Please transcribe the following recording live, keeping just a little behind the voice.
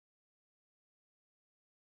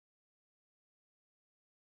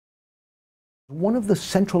One of the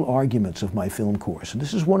central arguments of my film course, and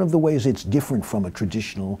this is one of the ways it's different from a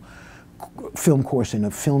traditional film course in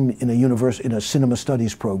a cinema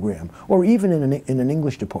studies program, or even in an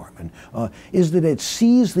English department, is that it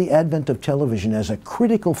sees the advent of television as a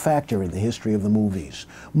critical factor in the history of the movies,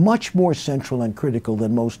 much more central and critical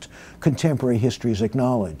than most contemporary histories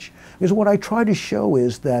acknowledge. Because what I try to show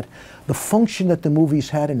is that the function that the movies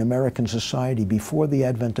had in American society before the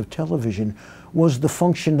advent of television was the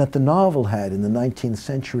function that the novel had in the 19th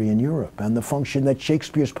century in Europe, and the function that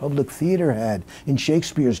Shakespeare's public theater had in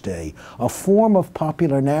Shakespeare's day, a form of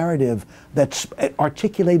popular narrative that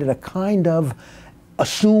articulated a kind of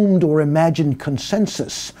assumed or imagined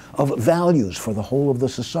consensus of values for the whole of the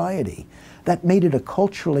society. That made it a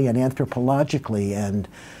culturally and anthropologically and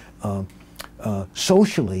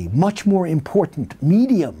socially much more important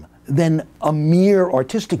medium than a mere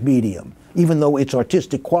artistic medium, even though its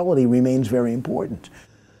artistic quality remains very important.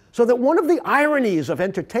 So that one of the ironies of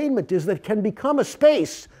entertainment is that it can become a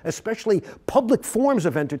space, especially public forms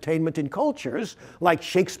of entertainment in cultures, like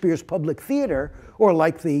Shakespeare's public theater, or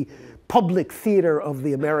like the public theater of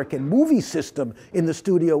the American movie system in the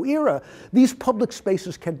studio era. These public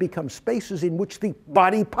spaces can become spaces in which the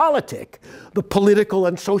body politic, the political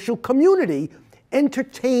and social community,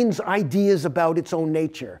 entertains ideas about its own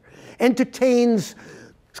nature,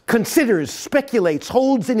 considers, speculates,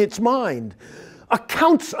 holds in its mind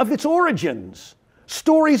accounts of its origins,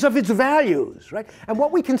 stories of its values, right? And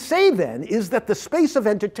what we can say then is that the space of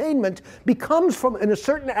entertainment becomes, from in a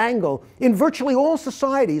certain angle, in virtually all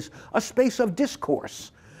societies, a space of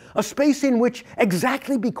discourse, a space in which,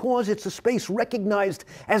 exactly because it's a space recognized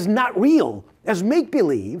as not real, as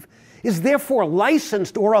make-believe, is therefore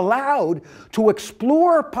licensed or allowed to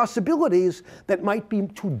explore possibilities that might be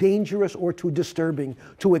too dangerous or too disturbing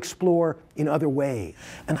to explore in other ways.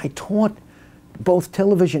 And I taught both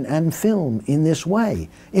television and film in this way.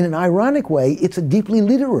 In an ironic way, it's a deeply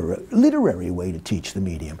literary way to teach the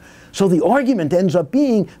medium. So the argument ends up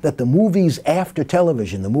being that the movies after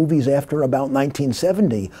television, the movies after about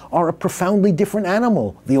 1970, are a profoundly different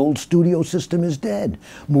animal. The old studio system is dead.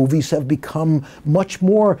 Movies have become much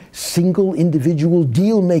more single individual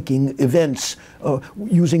deal-making events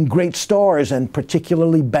using great stars and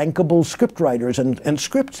particularly bankable scriptwriters and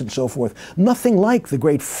scripts and so forth. Nothing like the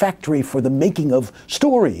great factory for the making of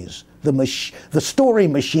stories, the story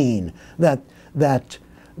machine that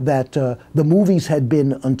the movies had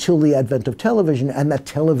been until the advent of television, and that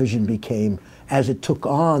television became as it took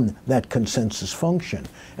on that consensus function.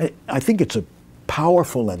 And I think it's a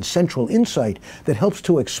powerful and central insight that helps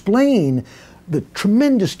to explain the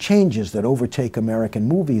tremendous changes that overtake American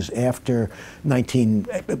movies after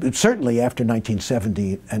certainly after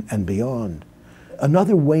 1970 and beyond.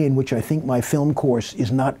 Another way in which I think my film course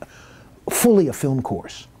is not fully a film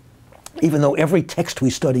course, even though every text we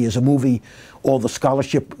study is a movie, all the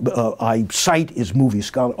scholarship I cite is movie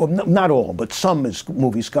scholarship, not all, but some is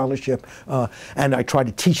movie scholarship, and I try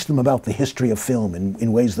to teach them about the history of film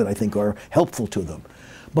in ways that I think are helpful to them.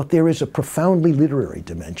 But there is a profoundly literary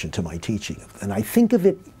dimension to my teaching, and I think of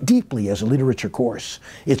it deeply as a literature course.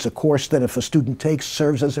 It's a course that, if a student takes,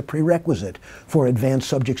 serves as a prerequisite for advanced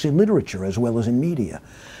subjects in literature as well as in media.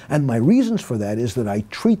 And my reasons for that is that I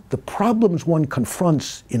treat the problems one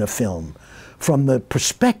confronts in a film from the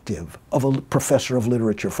perspective of a professor of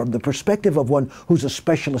literature, from the perspective of one who's a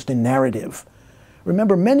specialist in narrative.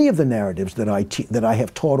 Remember, many of the narratives that I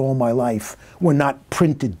have taught all my life were not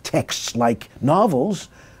printed texts like novels.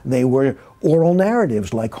 They were oral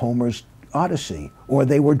narratives like Homer's Odyssey, or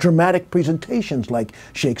they were dramatic presentations like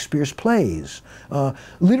Shakespeare's plays.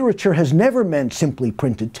 Literature has never meant simply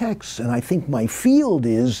printed texts, and I think my field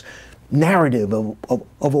is narrative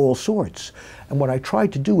of all sorts. And what I try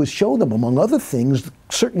to do is show them, among other things,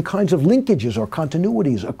 certain kinds of linkages or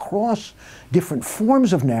continuities across different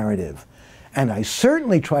forms of narrative. And I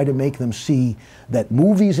certainly try to make them see that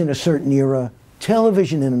movies in a certain era,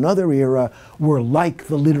 television in another era, were like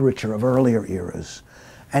the literature of earlier eras.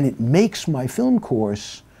 And it makes my film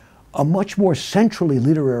course a much more centrally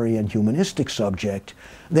literary and humanistic subject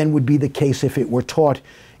than would be the case if it were taught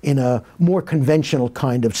in a more conventional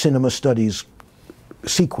kind of cinema studies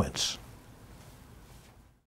sequence.